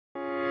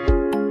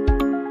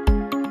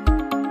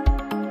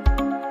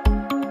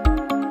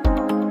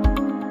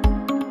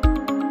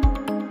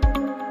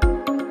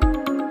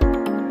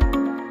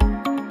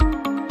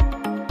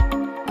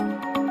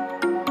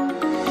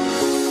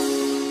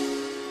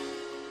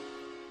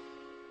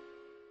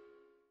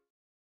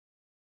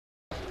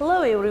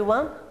Hello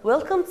everyone,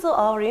 welcome to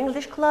our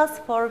English class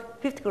for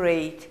 5th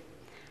grade.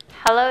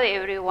 Hello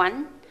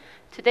everyone.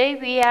 Today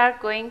we are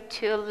going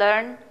to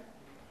learn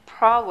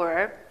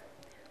proverb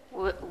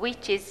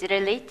which is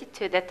related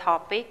to the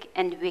topic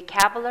and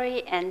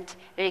vocabulary and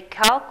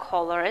recall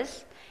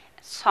colors,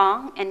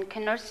 song and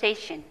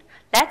conversation.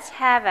 Let's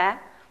have a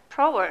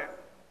proverb.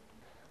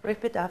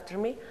 Repeat after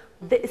me.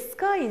 The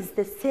sky is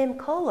the same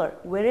color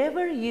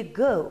wherever you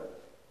go.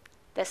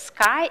 The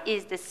sky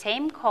is the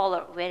same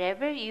color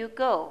wherever you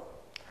go.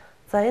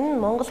 За энэ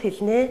монгол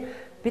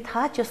хэлнээ бид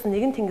хаач ёсон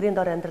нэгэн тэнгэрийн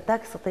дор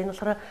амьдардаг гэсэн утгатай. Энэ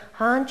болохоор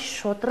хаанч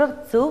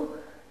шудраг зөв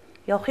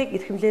явахыг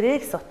эрхэмлээрэй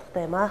гэсэн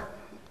утгатай юм аа.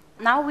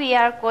 Now we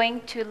are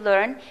going to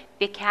learn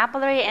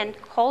vocabulary and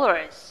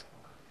colors.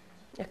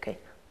 Okay.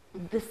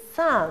 The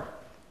sun.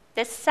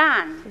 The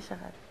sun.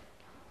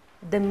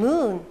 The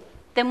moon.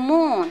 The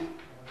moon.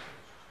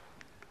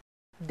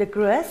 The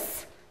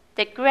grass.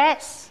 The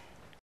grass.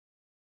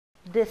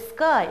 The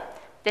sky.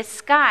 The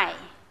sky.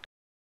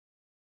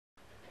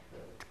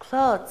 The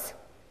clouds.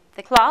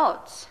 The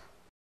clouds.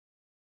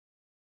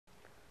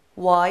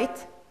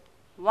 White.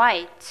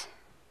 White.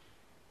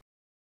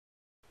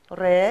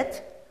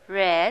 Red.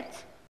 Red.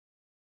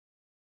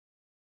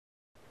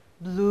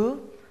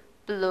 Blue.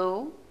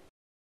 Blue.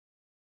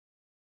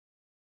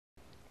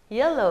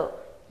 Yellow.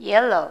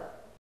 Yellow.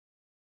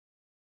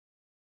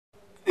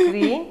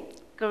 Green.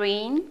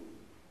 Green.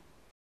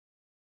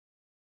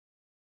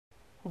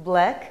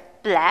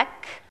 Black.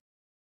 Black.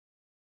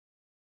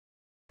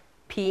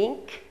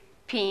 Pink.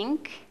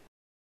 Pink.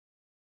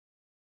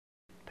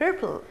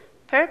 Purple.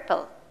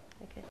 Purple.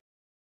 Okay.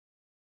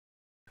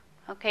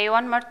 Okay,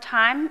 one more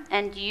time,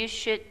 and you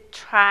should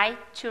try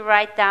to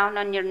write down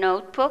on your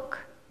notebook.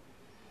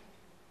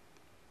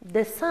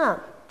 The sun.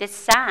 The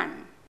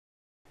sun.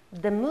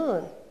 The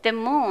moon. The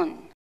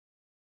moon.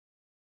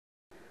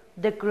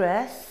 The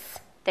grass.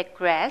 The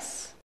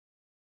grass.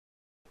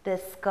 The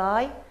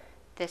sky.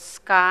 The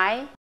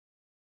sky.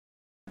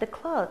 The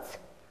clouds.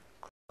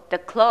 The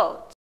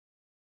clouds.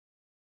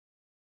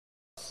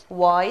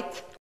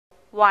 White.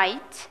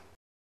 White.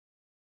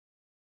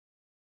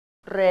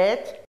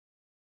 Red.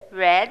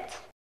 Red.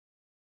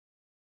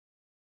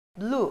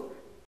 Blue.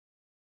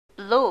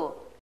 Blue.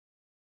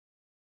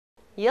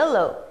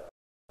 Yellow.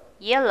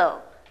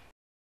 Yellow.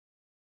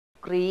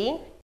 Green.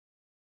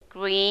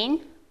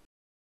 Green.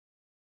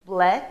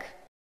 Black.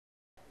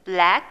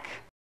 Black.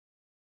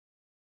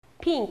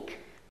 Pink.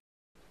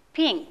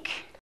 Pink.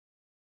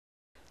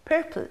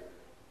 Purple.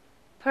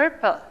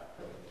 Purple.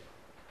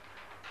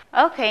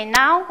 Okay,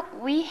 now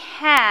we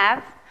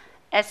have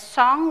a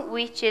song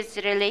which is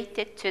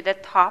related to the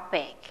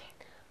topic.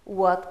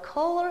 What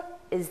color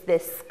is the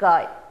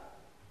sky?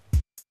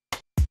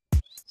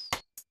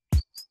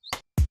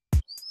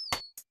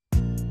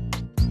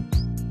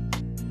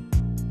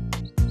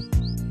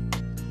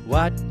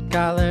 What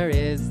color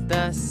is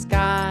the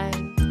sky?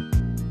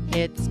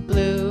 It's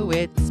blue,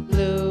 it's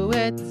blue,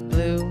 it's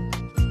blue.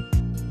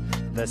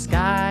 The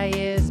sky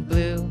is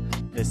blue,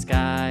 the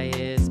sky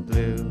is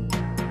blue.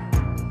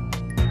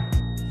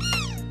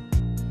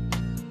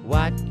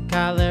 What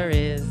color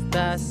is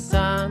the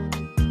sun?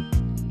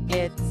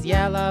 It's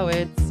yellow,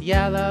 it's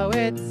yellow,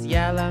 it's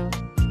yellow.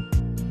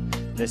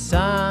 The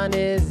sun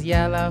is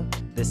yellow,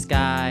 the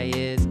sky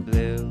is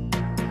blue.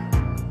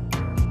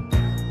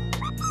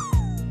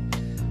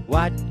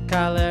 What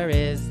color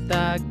is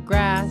the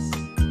grass?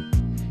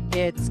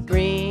 It's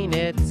green,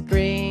 it's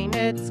green,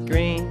 it's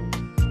green.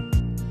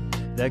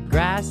 The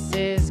grass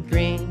is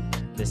green,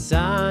 the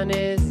sun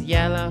is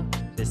yellow,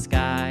 the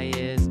sky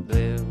is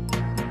blue.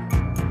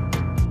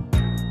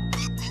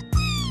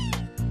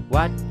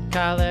 What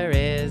color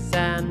is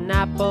an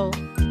apple?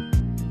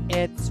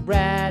 It's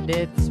red,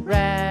 it's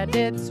red,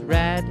 it's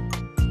red.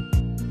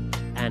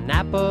 An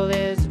apple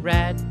is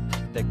red,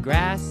 the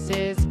grass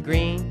is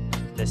green,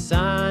 the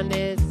sun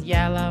is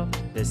yellow,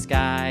 the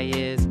sky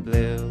is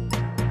blue.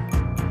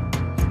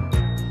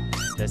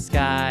 The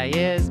sky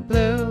is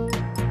blue.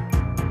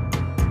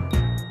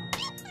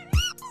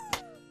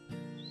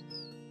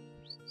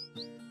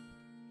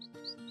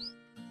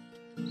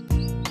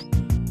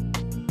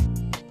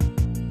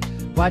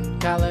 What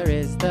color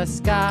is the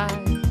sky?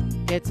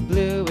 It's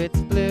blue, it's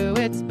blue,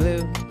 it's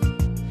blue.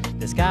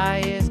 The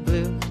sky is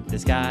blue, the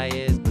sky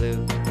is blue.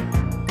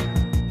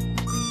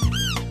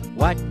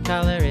 What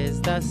color is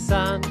the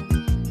sun?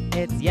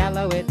 It's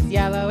yellow, it's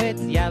yellow,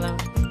 it's yellow.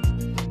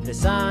 The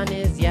sun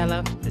is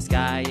yellow, the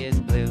sky is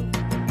blue.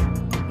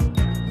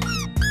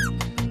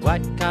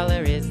 What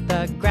color is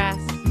the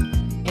grass?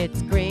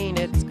 It's green,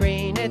 it's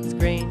green, it's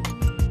green.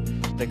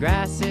 The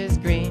grass is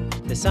green,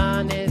 the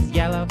sun is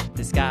yellow,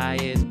 the sky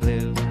is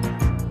blue.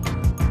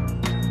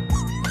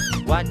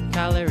 What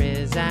color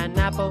is an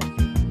apple?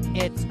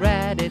 It's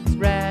red, it's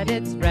red,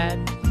 it's red.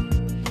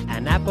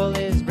 An apple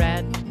is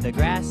red, the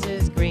grass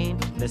is green,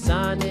 the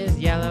sun is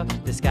yellow,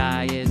 the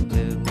sky is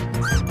blue.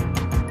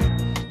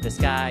 The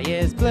sky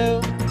is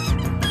blue.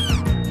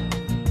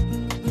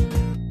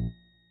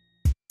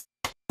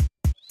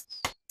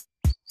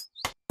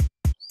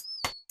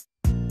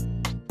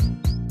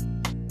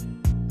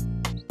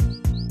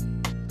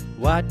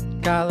 What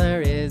color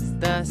is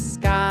the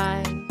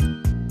sky?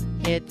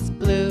 It's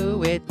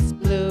blue, it's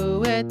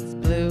blue, it's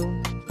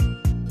blue.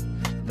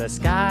 The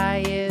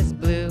sky is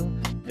blue,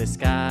 the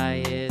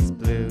sky is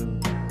blue.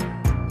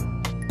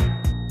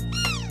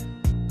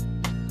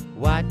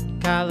 What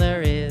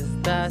color is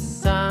the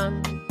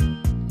sun?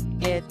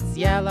 It's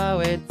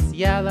yellow, it's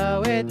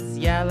yellow, it's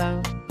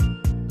yellow.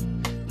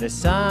 The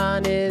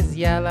sun is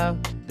yellow,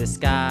 the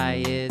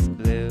sky is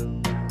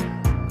blue.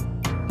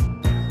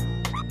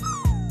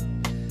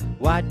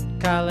 What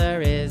color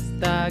is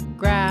the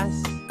grass?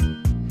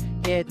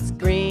 It's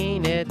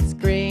green, it's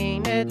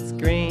green, it's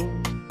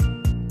green.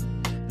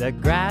 The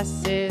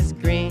grass is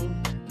green,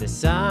 the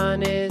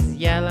sun is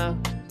yellow,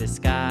 the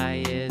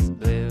sky is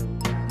blue.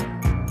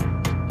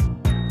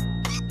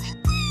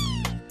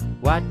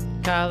 What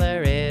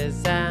color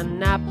is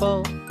an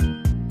apple?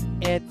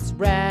 It's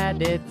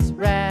red, it's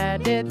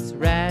red, it's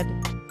red.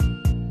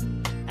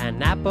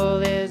 An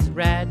apple is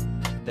red,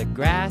 the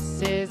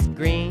grass is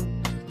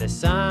green, the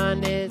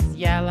sun is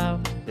yellow,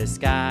 the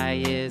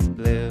sky is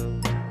blue.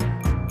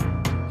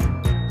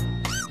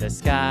 The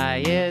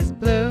sky is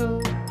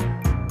blue.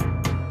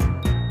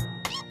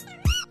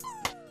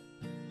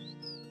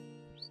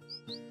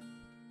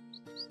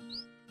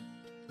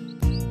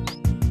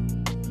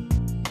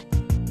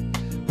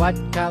 What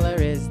color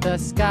is the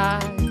sky?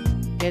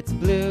 It's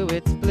blue,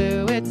 it's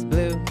blue, it's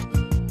blue.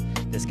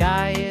 The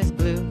sky is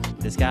blue,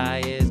 the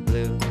sky is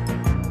blue.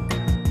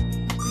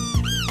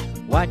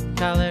 What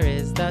color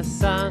is the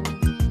sun?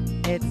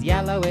 It's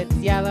yellow, it's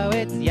yellow,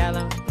 it's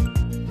yellow.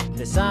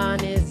 The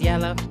sun is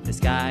yellow, the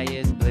sky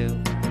is blue.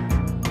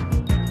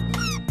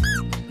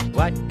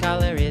 What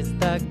color is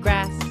the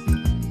grass?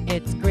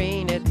 It's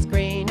green, it's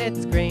green,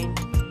 it's green.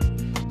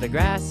 The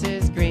grass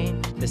is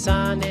green, the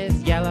sun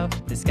is yellow,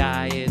 the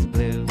sky is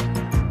blue.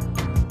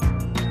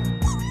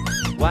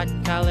 What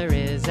color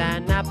is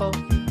an apple?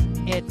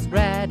 It's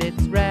red,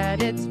 it's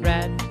red, it's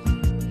red.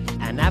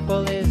 An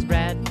apple is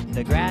red,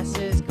 the grass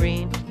is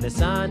green, the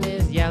sun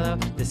is yellow,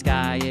 the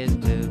sky is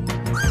blue.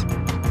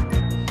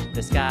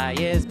 The sky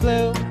is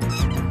blue.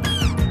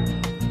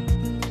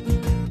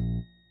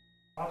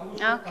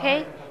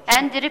 Okay,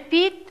 and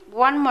repeat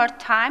one more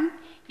time.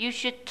 You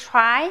should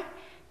try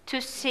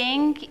to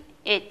sing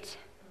it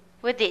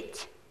with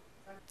it.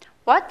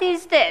 What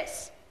is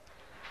this?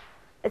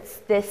 It's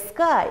the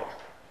sky.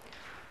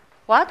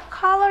 What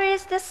color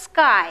is the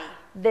sky?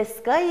 The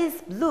sky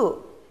is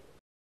blue.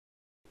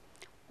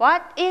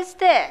 What is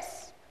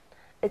this?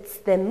 It's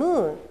the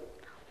moon.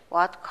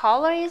 What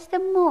color is the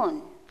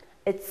moon?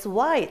 It's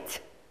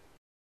white.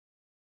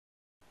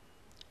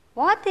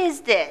 What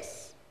is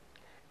this?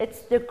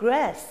 It's the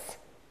grass.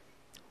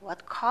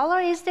 What color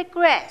is the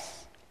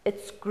grass?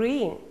 It's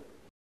green.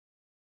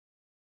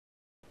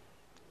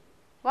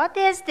 What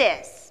is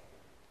this?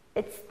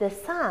 It's the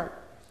sun.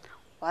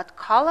 What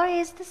color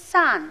is the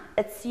sun?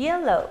 It's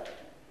yellow.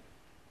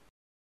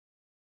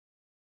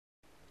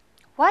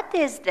 What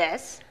is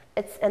this?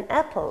 It's an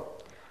apple.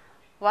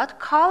 What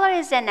color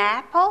is an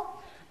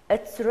apple?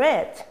 It's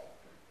red.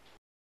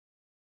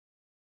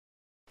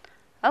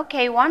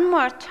 Okay, one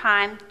more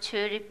time to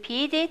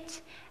repeat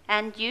it,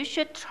 and you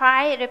should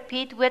try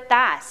repeat with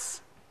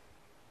us.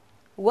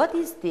 What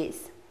is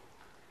this?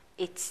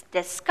 It's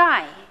the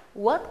sky.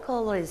 What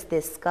color is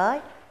the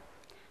sky?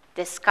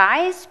 The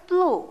sky is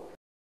blue.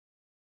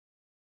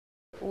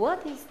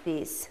 What is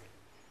this?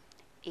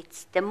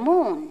 It's the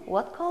moon.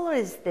 What color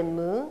is the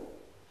moon?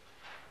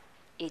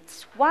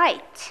 It's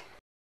white.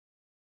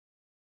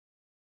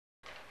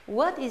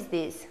 What is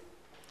this?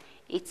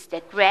 It's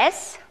the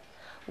grass.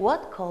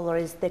 What color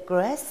is the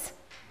grass?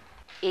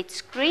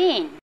 It's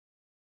green.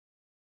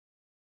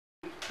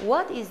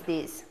 What is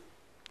this?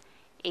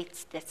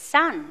 It's the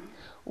sun.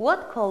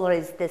 What color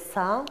is the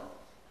sun?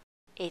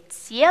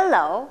 It's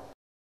yellow.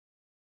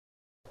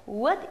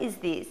 What is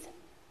this?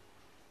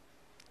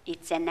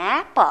 It's an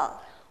apple.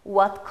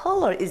 What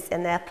color is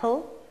an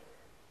apple?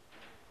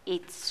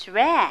 It's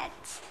red.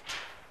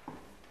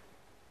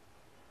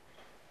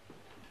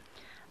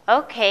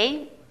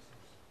 Okay,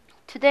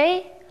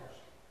 today,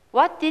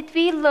 what did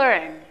we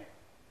learn?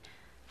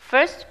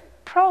 First,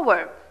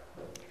 proverb.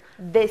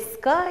 The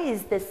sky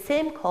is the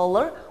same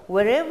color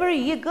wherever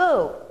you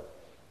go.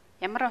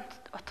 Ямар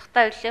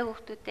утгатай үлээ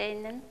хүүхдүүдээ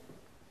энэ нь?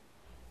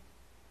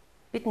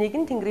 Бид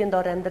нэгэн тэнгэрийн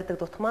доор амьдардаг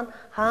дут маань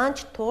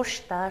хаанч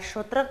тууштай,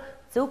 шудраг,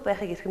 зөв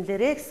байхыг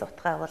эрхэмлээрэй гэсэн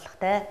утгаа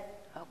агуулгатай.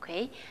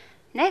 Okay.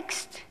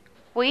 Next,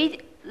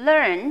 we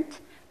learned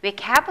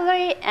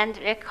vocabulary and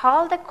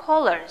recall the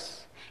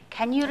colors.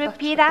 Can you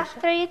repeat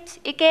after it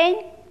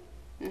again?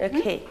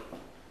 Okay.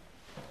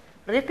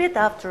 Repeat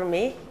after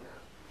me.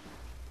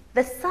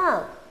 The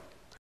sun.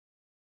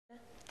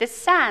 The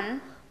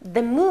sun,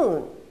 The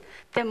moon.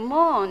 the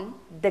moon,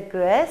 The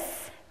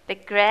grass. the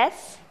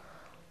grass,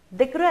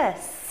 The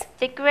grass.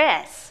 the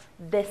grass,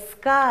 The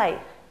sky.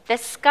 the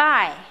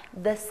sky,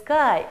 The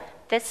sky.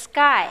 the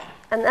sky,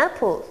 An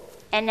apple.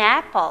 an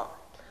apple,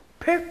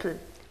 Purple.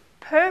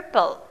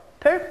 purple,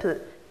 Purple.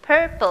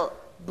 purple,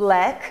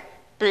 Black.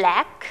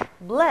 black,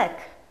 Black.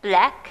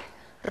 black,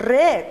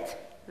 Red.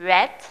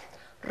 red,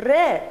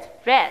 red,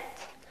 red,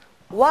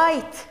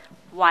 white,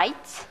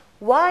 white,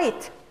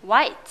 white,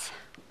 white,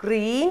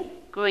 green,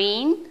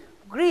 green,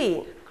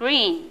 green.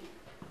 green.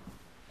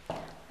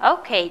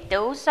 Okay,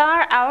 those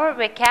are our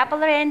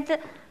vocabulary and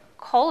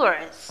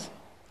colors.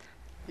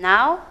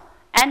 Now,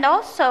 and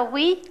also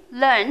we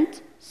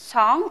learned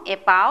song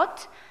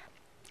about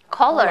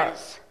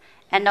colors.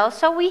 And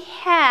also we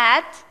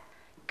had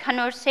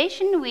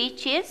conversation,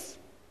 which is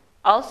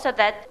also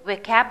that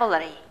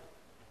vocabulary.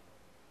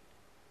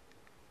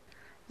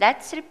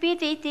 Let's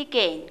repeat it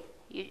again.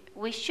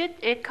 We should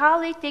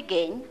recall it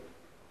again.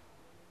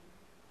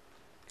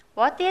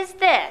 What is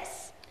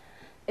this?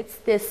 It's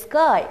the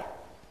sky.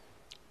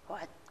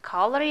 What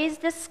color is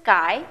the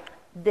sky?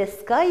 The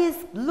sky is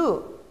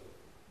blue.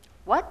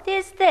 What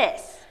is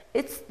this?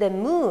 It's the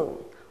moon.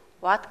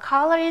 What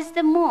color is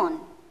the moon?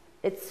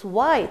 It's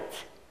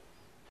white.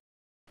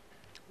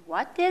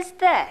 What is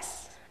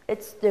this?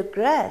 It's the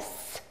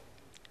grass.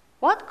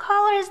 What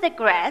color is the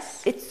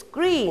grass? It's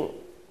green.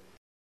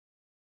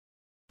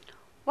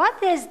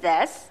 What is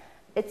this?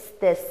 It's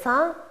the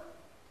sun.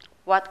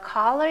 What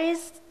color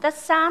is the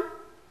sun?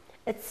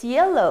 It's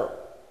yellow.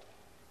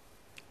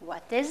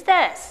 What is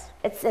this?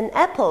 It's an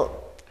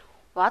apple.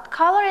 What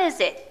color is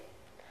it?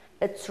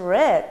 It's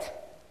red.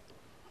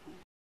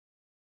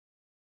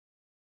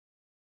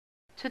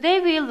 Today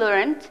we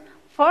learned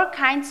 4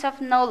 kinds of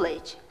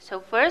knowledge.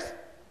 So first,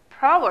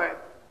 proverb.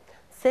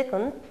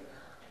 Second,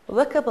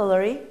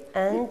 vocabulary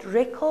and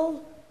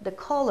recall the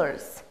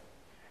colors.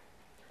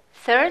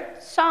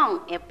 Third,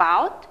 song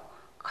about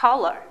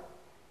color.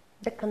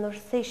 The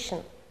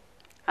conversation.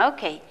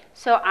 Okay,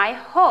 so I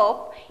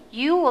hope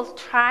you will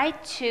try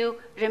to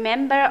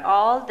remember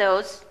all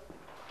those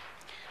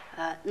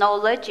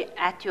knowledge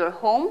at your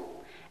home.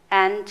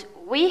 And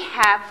we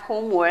have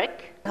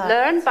homework.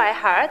 Learn by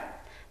heart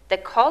the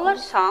color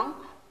song.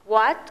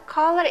 What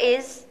color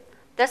is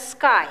the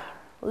sky?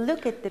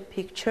 Look at the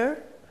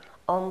picture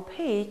on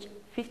page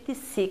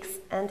 56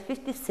 and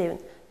 57.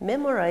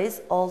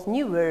 Memorize all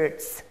new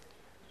words.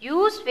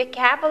 Use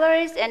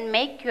vocabularies and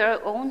make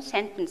your own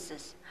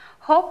sentences.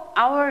 Hope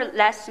our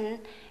lesson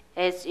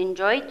has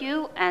enjoyed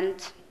you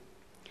and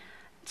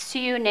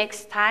see you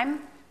next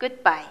time.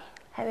 Goodbye.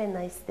 Have a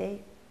nice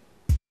day.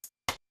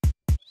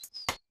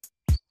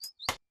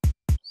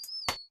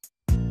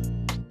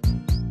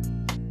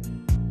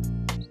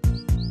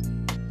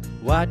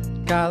 What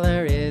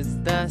color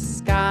is the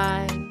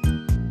sky?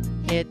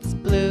 It's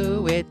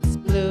blue, it's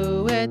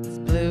blue, it's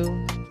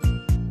blue.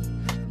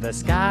 The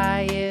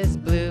sky is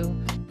blue,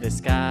 the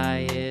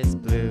sky is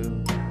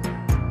blue.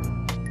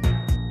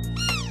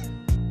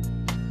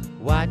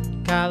 What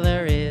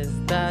color is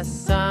the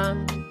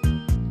sun?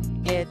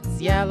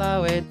 It's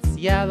yellow, it's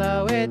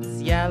yellow,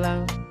 it's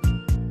yellow.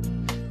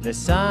 The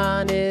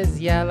sun is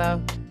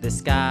yellow, the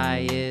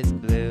sky is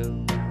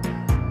blue.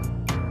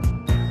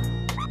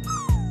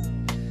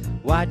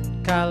 What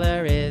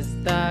color is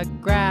the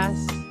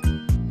grass?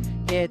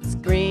 It's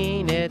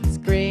green, it's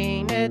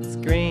green, it's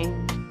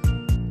green.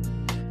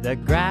 The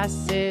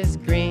grass is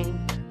green,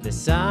 the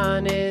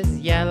sun is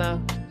yellow,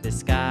 the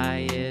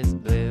sky is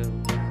blue.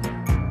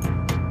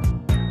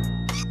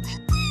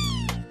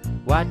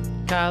 What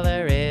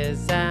color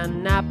is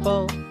an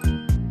apple?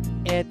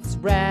 It's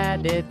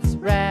red, it's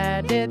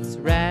red, it's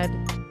red.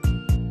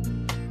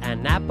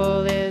 An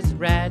apple is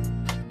red,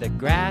 the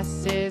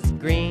grass is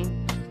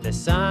green, the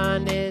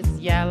sun is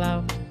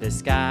yellow, the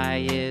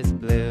sky is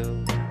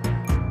blue.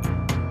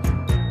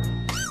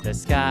 The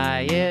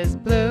sky is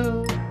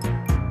blue.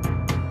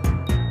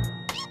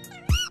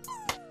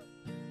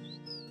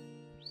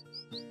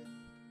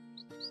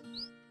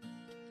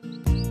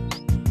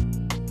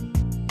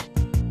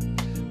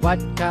 What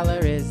color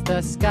is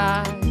the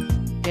sky?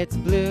 It's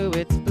blue,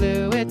 it's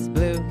blue, it's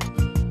blue.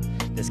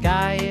 The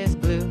sky is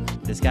blue,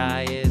 the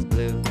sky is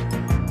blue.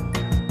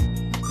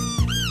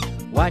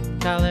 What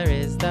color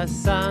is the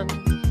sun?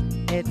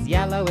 It's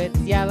yellow, it's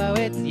yellow,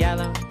 it's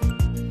yellow.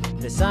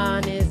 The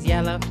sun is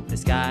yellow, the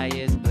sky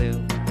is blue.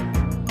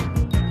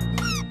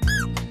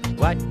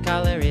 What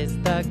color is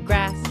the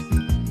grass?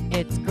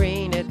 It's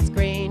green, it's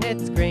green,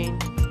 it's green.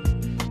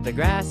 The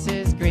grass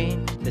is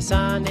green, the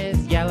sun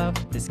is yellow,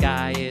 the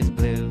sky is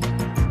blue.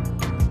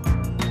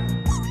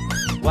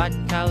 What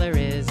color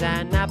is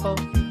an apple?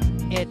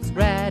 It's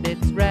red,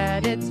 it's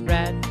red, it's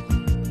red.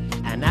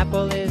 An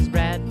apple is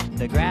red,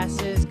 the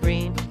grass is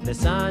green, the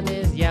sun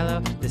is yellow,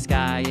 the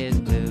sky is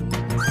blue.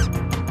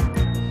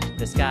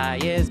 The sky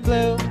is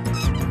blue.